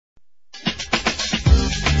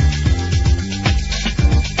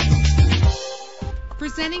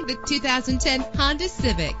Presenting the 2010 Honda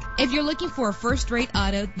Civic. If you're looking for a first-rate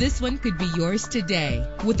auto, this one could be yours today.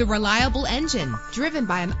 With a reliable engine driven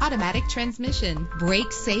by an automatic transmission,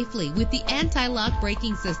 brake safely with the anti-lock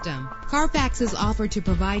braking system. Carfax is offered to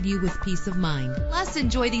provide you with peace of mind. Plus,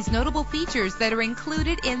 enjoy these notable features that are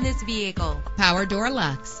included in this vehicle: power door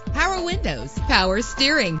locks, power windows, power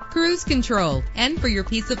steering, cruise control. And for your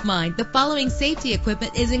peace of mind, the following safety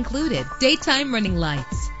equipment is included: daytime running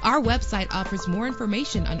lights. Our website offers more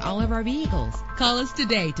information on all of our vehicles. Call us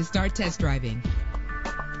today to start test driving.